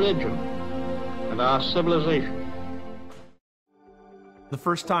 our religion, and our civilization. The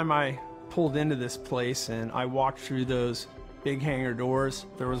first time I pulled into this place and I walked through those big hangar doors,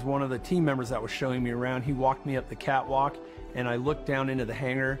 there was one of the team members that was showing me around. He walked me up the catwalk and I looked down into the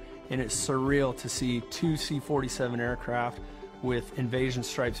hangar, and it's surreal to see 2 C-47 aircraft with invasion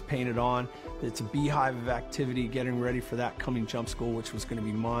stripes painted on. It's a beehive of activity getting ready for that coming jump school, which was going to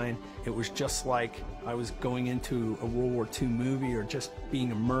be mine. It was just like I was going into a World War II movie or just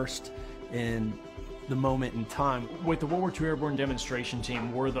being immersed in the moment in time. With the World War II Airborne Demonstration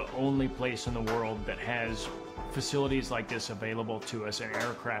Team, we're the only place in the world that has facilities like this available to us and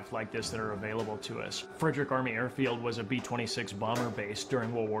aircraft like this that are available to us. Frederick Army Airfield was a B-26 bomber base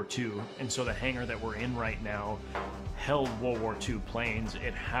during World War II, and so the hangar that we're in right now held World War II planes.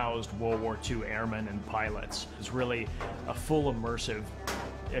 It housed World War II airmen and pilots. It's really a full immersive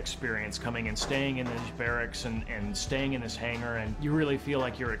experience coming and staying in these barracks and staying in this hangar, and you really feel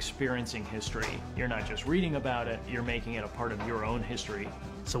like you're experiencing history. You're not just reading about it, you're making it a part of your own history.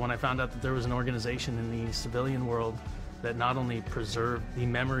 So when I found out that there was an organization in the civilian world that not only preserved the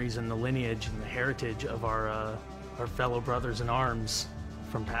memories and the lineage and the heritage of our fellow brothers in arms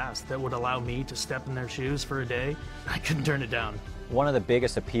from past, that would allow me to step in their shoes for a day, I couldn't turn it down. One of the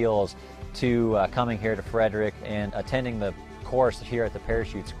biggest appeals to coming here to Frederick and attending the course here at the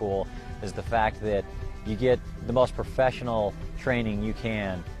parachute school is the fact that you get the most professional training you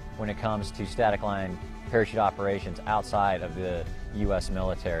can when it comes to static line parachute operations outside of the U.S.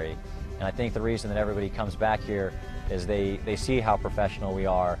 military. And I think the reason that everybody comes back here is they see how professional we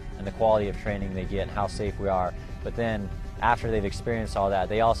are and the quality of training they get and how safe we are. But then after they've experienced all that,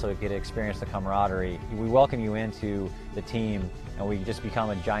 they also get to experience the camaraderie. We welcome you into the team, and we just become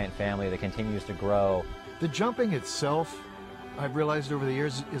a giant family that continues to grow. The jumping itself, I've realized over the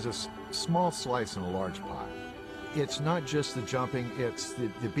years, is a small slice in a large pie. It's not just the jumping, it's the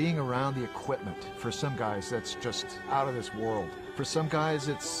being around the equipment. For some guys, that's just out of this world. For some guys,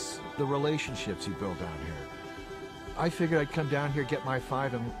 it's the relationships you build down here. I figured I'd come down here, get my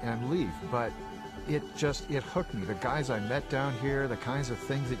 5 and leave, but it hooked me. The guys I met down here, the kinds of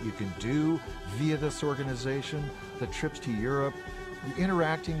things that you can do via this organization, the trips to Europe, the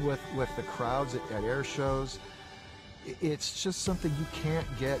interacting with the crowds at air shows, it's just something you can't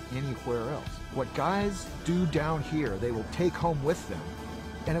get anywhere else. What guys do down here, they will take home with them,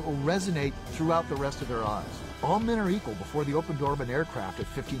 and it will resonate throughout the rest of their lives. All men are equal before the open door of an aircraft at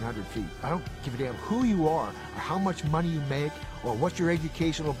 1,500 feet. I don't give a damn who you are, or how much money you make, or what your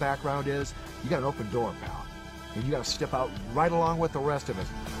educational background is. You got an open door, pal. And you got to step out right along with the rest of us.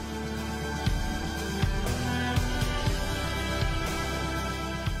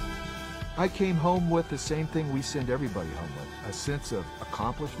 I came home with the same thing we send everybody home with, a sense of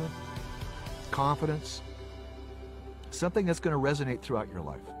accomplishment, confidence, something that's going to resonate throughout your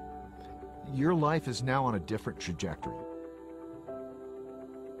life. Your life is now on a different trajectory.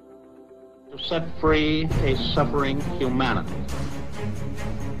 To set free a suffering humanity.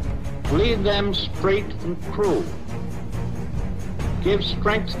 Lead them straight and true. Give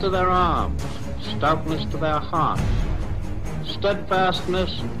strength to their arms, stoutness to their hearts,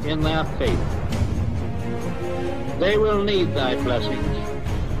 steadfastness in their faith. They will need thy blessings.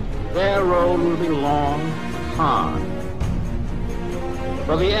 Their road will be long, hard.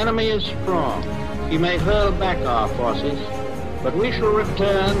 For the enemy is strong. He may hurl back our forces, but we shall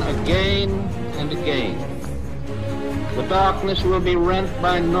return again and again. The darkness will be rent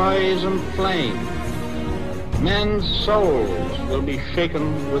by noise and flame. Men's souls will be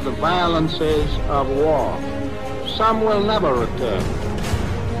shaken with the violences of war. Some will never return.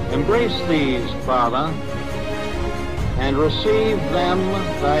 Embrace these, Father, and receive them,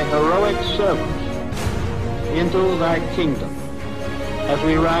 thy heroic servants, into thy kingdom. As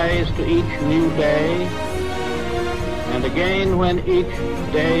we rise to each new day, and again when each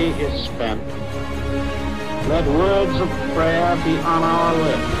day is spent, let words of prayer be on our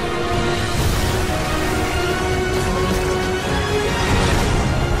lips.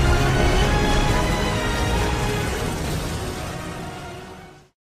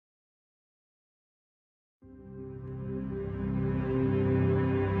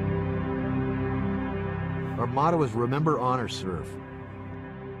 Our motto is remember, honor, serve.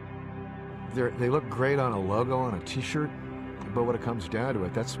 They look great on a logo, on a t-shirt, but when it comes down to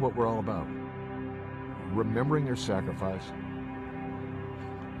it, that's what we're all about. Remembering their sacrifice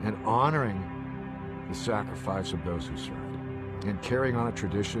and honoring the sacrifice of those who served, and carrying on a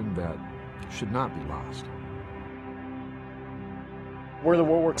tradition that should not be lost. We're the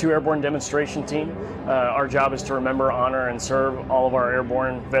World War II Airborne Demonstration Team. Our job is to remember, honor, and serve all of our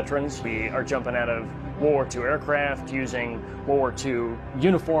airborne veterans. We are jumping out of World War II aircraft, using World War II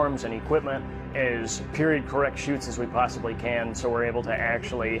uniforms and equipment as period correct chutes as we possibly can, so we're able to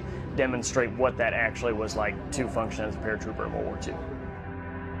actually demonstrate what that actually was like to function as a paratrooper in World War II.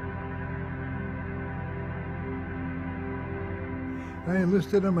 I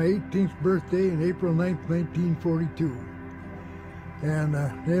enlisted on my 18th birthday in April 9th, 1942. And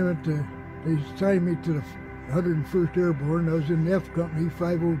they assigned me to the 101st Airborne. I was in the F Company,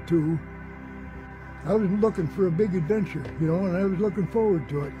 502. I was looking for a big adventure, you know, and I was looking forward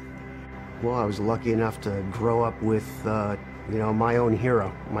to it. Well, I was lucky enough to grow up with, you know, my own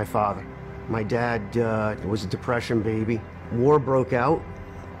hero, my father. My dad was a Depression baby. War broke out,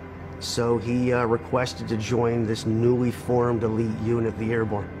 so he requested to join this newly formed elite unit, the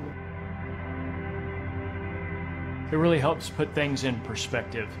Airborne. It really helps put things in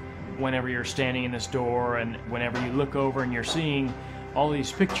perspective whenever you're standing in this door and whenever you look over and you're seeing all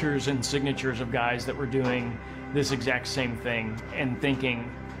these pictures and signatures of guys that were doing this exact same thing and thinking,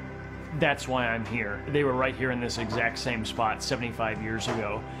 that's why I'm here. They were right here in this exact same spot 75 years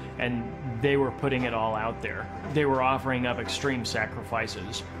ago, and they were putting it all out there. They were offering up extreme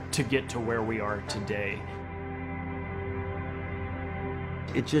sacrifices to get to where we are today.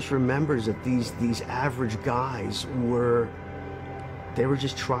 It just remembers that these average guys were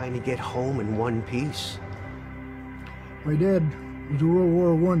just trying to get home in one piece. My dad was a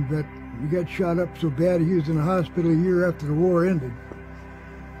World War I vet. He got shot up so bad he was in the hospital a year after the war ended.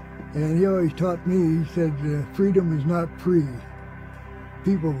 And he always taught me, he said, freedom is not free.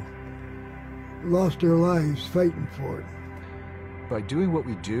 People lost their lives fighting for it. By doing what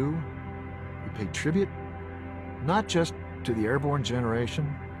we do, we pay tribute not just to the airborne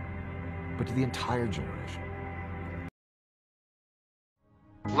generation, but to the entire generation.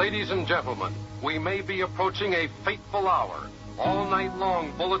 Ladies and gentlemen, we may be approaching a fateful hour. All night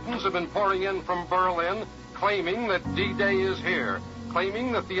long, bulletins have been pouring in from Berlin, claiming that D-Day is here,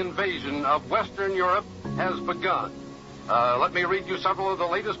 claiming that the invasion of Western Europe has begun. Let me read you several of the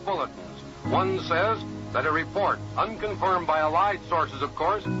latest bulletins. One says that a report, unconfirmed by Allied sources, of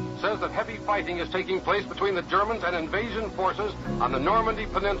course, says that heavy fighting is taking place between the Germans and invasion forces on the Normandy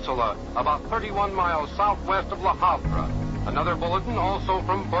Peninsula, about 31 miles southwest of Le Havre. Another bulletin, also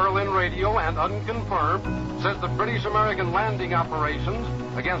from Berlin Radio and unconfirmed, says that British-American landing operations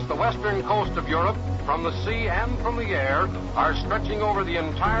against the western coast of Europe from the sea and from the air are stretching over the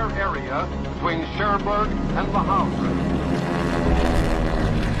entire area between Cherbourg and Le Havre.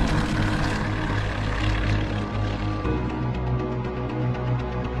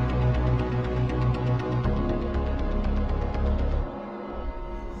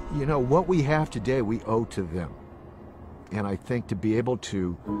 You know, what we have today, we owe to them. And I think to be able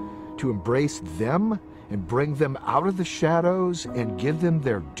to embrace them and bring them out of the shadows and give them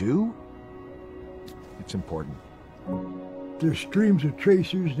their due, it's important. There's streams of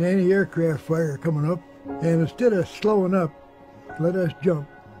tracers and anti-aircraft fire coming up, and instead of slowing up, let us jump,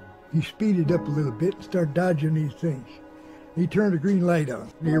 he speeded up a little bit and started dodging these things. He turned the green light on.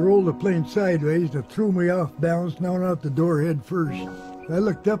 He rolled the plane sideways and threw me off balance, down out the door head first. I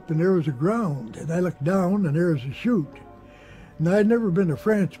looked up and there was a ground, and I looked down and there was a chute. Now, I'd never been to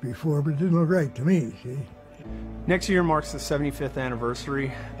France before, but it didn't look right to me, see? Next year marks the 75th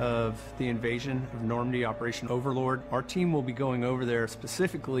anniversary of the invasion of Normandy, Operation Overlord. Our team will be going over there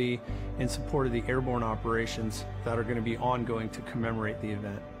specifically in support of the airborne operations that are going to be ongoing to commemorate the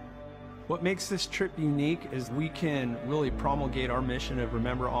event. What makes this trip unique is we can really promulgate our mission of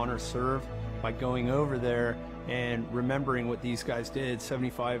Remember, Honor, Serve by going over there and remembering what these guys did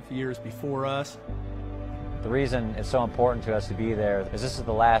 75 years before us. The reason it's so important to us to be there is this is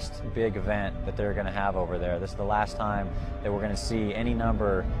the last big event that they're going to have over there. This is the last time that we're going to see any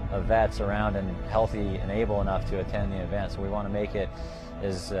number of vets around and healthy and able enough to attend the event. So we want to make it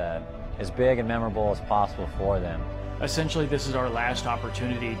as big and memorable as possible for them. Essentially, this is our last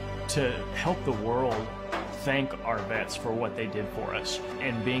opportunity to help the world thank our vets for what they did for us.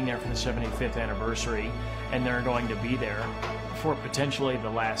 And being there for the 75th anniversary, and they're going to be there for potentially the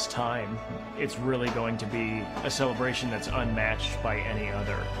last time, it's really going to be a celebration that's unmatched by any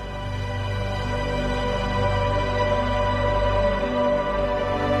other.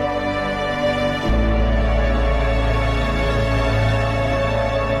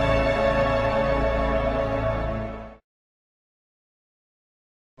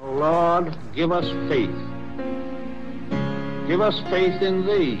 O Lord, give us faith. Give us faith in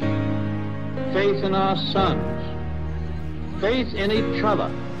Thee, faith in our sons, faith in each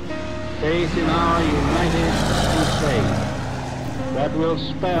other, faith in our united crusade that will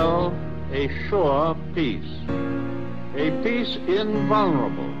spell a sure peace, a peace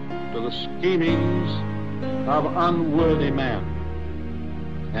invulnerable to the schemings of unworthy men,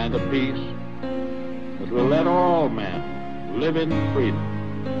 and a peace that will let all men live in freedom,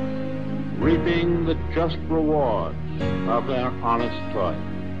 reaping the just rewards of their honest toil.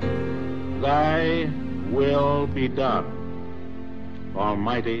 Thy will be done,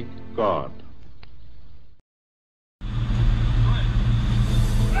 Almighty God.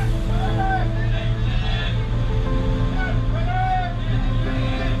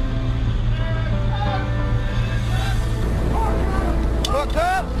 Look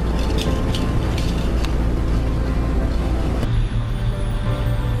up!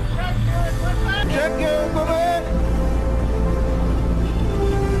 Check your equipment!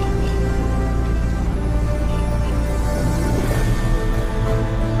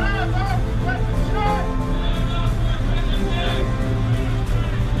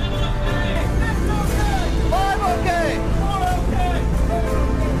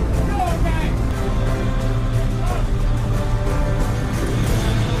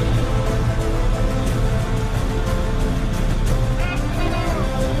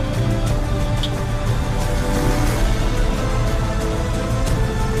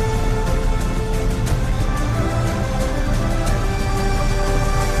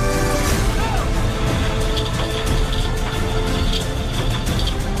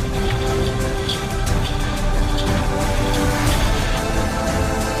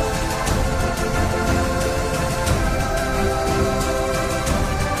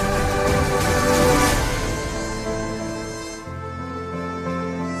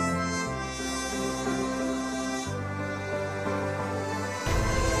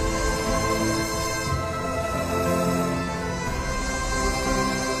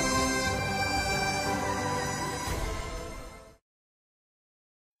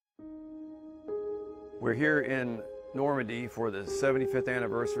 We're here in Normandy for the 75th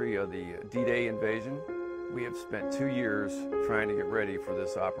anniversary of the D-Day invasion, We have spent 2 years trying to get ready for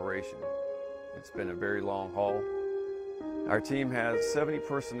this operation. It's been a very long haul. Our team has 70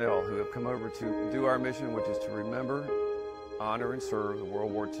 personnel who have come over to do our mission, which is to remember, honor, and serve the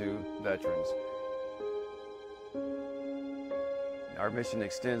World War II veterans. Our mission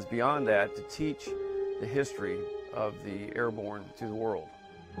extends beyond that to teach the history of the airborne to the world.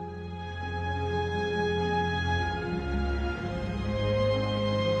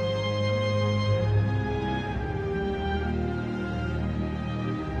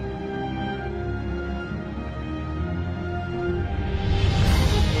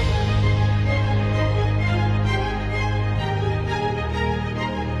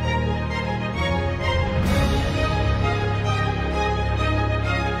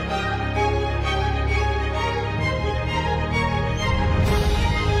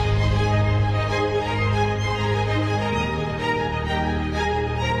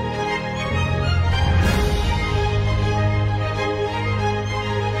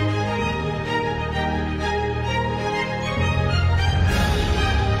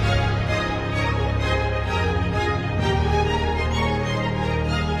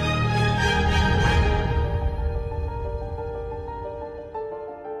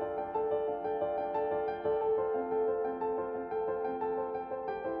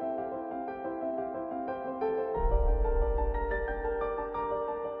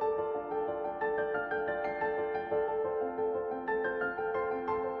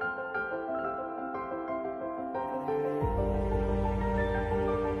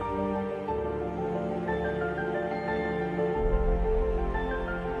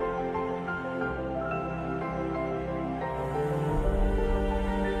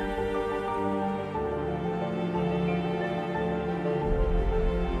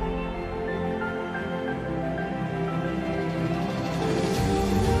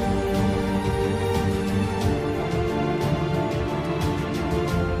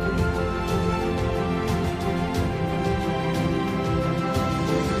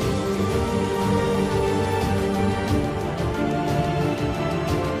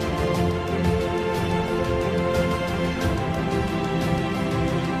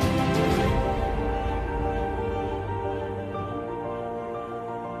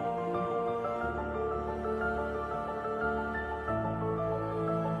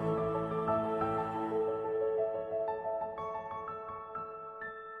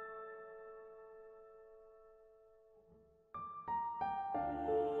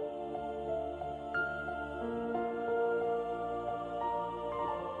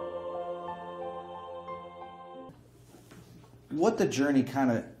 What the journey kind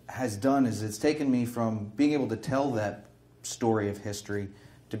of has done is it's taken me from being able to tell that story of history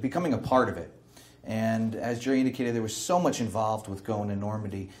to becoming a part of it. And as Jerry indicated, there was so much involved with going to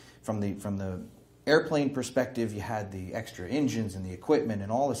Normandy. From the airplane perspective, you had the extra engines and the equipment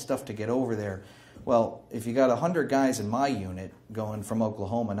and all the stuff to get over there. Well, if you got 100 guys in my unit going from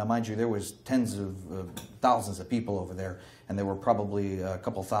Oklahoma, now mind you, there was tens of thousands of people over there, and there were probably a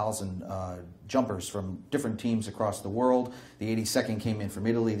couple thousand jumpers from different teams across the world. The 82nd came in from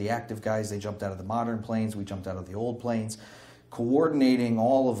Italy. The active guys, they jumped out of the modern planes. We jumped out of the old planes. Coordinating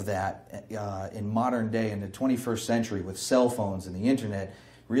all of that in modern day, in the 21st century, with cell phones and the internet,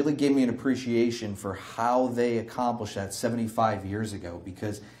 really gave me an appreciation for how they accomplished that 75 years ago,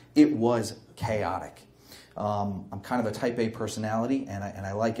 because it was chaotic. I'm kind of a type A personality, and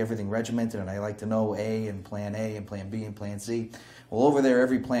I like everything regimented, and I like to know A and Plan B and Plan C. Well, over there,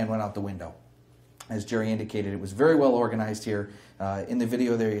 every plan went out the window. As Jerry indicated, it was very well organized here. In the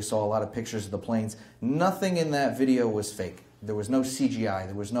video there, you saw a lot of pictures of the planes. Nothing in that video was fake. There was no CGI.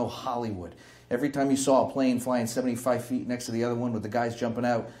 There was no Hollywood. Every time you saw a plane flying 75 feet next to the other one with the guys jumping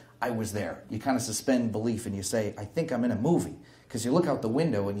out, I was there. You kind of suspend belief and you say, I think I'm in a movie. Because you look out the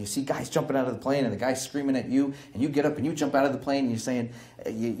window and you see guys jumping out of the plane and the guy's screaming at you, and you get up and you jump out of the plane and you're saying,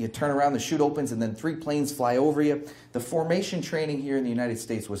 you turn around, the chute opens, and then 3 planes fly over you. The formation training here in the United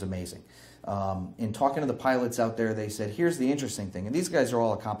States was amazing. In talking to the pilots out there, they said, here's the interesting thing. And these guys are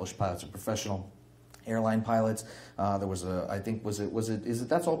all accomplished pilots, are professional airline pilots. There was a, I think, is it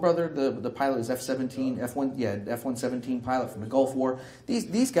That's All Brother? The pilot is F-117 pilot from the Gulf War.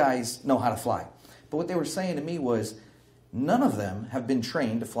 These guys know how to fly. But what they were saying to me was, none of them have been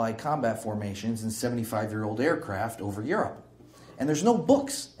trained to fly combat formations in 75-year-old aircraft over Europe. And there's no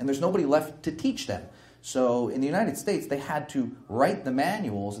books, and there's nobody left to teach them. So in the United States, they had to write the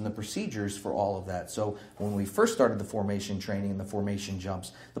manuals and the procedures for all of that. So when we first started the formation training and the formation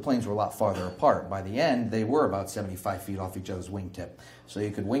jumps, the planes were a lot farther apart. By the end, they were about 75 feet off each other's wingtip. So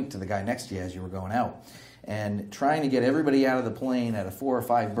you could wink to the guy next to you as you were going out. and trying to get everybody out of the plane at 4 or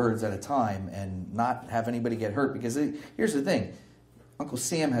 5 birds at a time and not have anybody get hurt. Because here's the thing, Uncle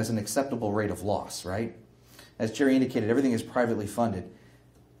Sam has an acceptable rate of loss, right? As Jerry indicated, everything is privately funded.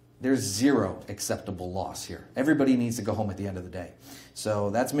 There's 0 acceptable loss here. Everybody needs to go home at the end of the day. So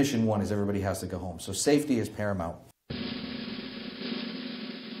that's mission 1, is everybody has to go home. So safety is paramount.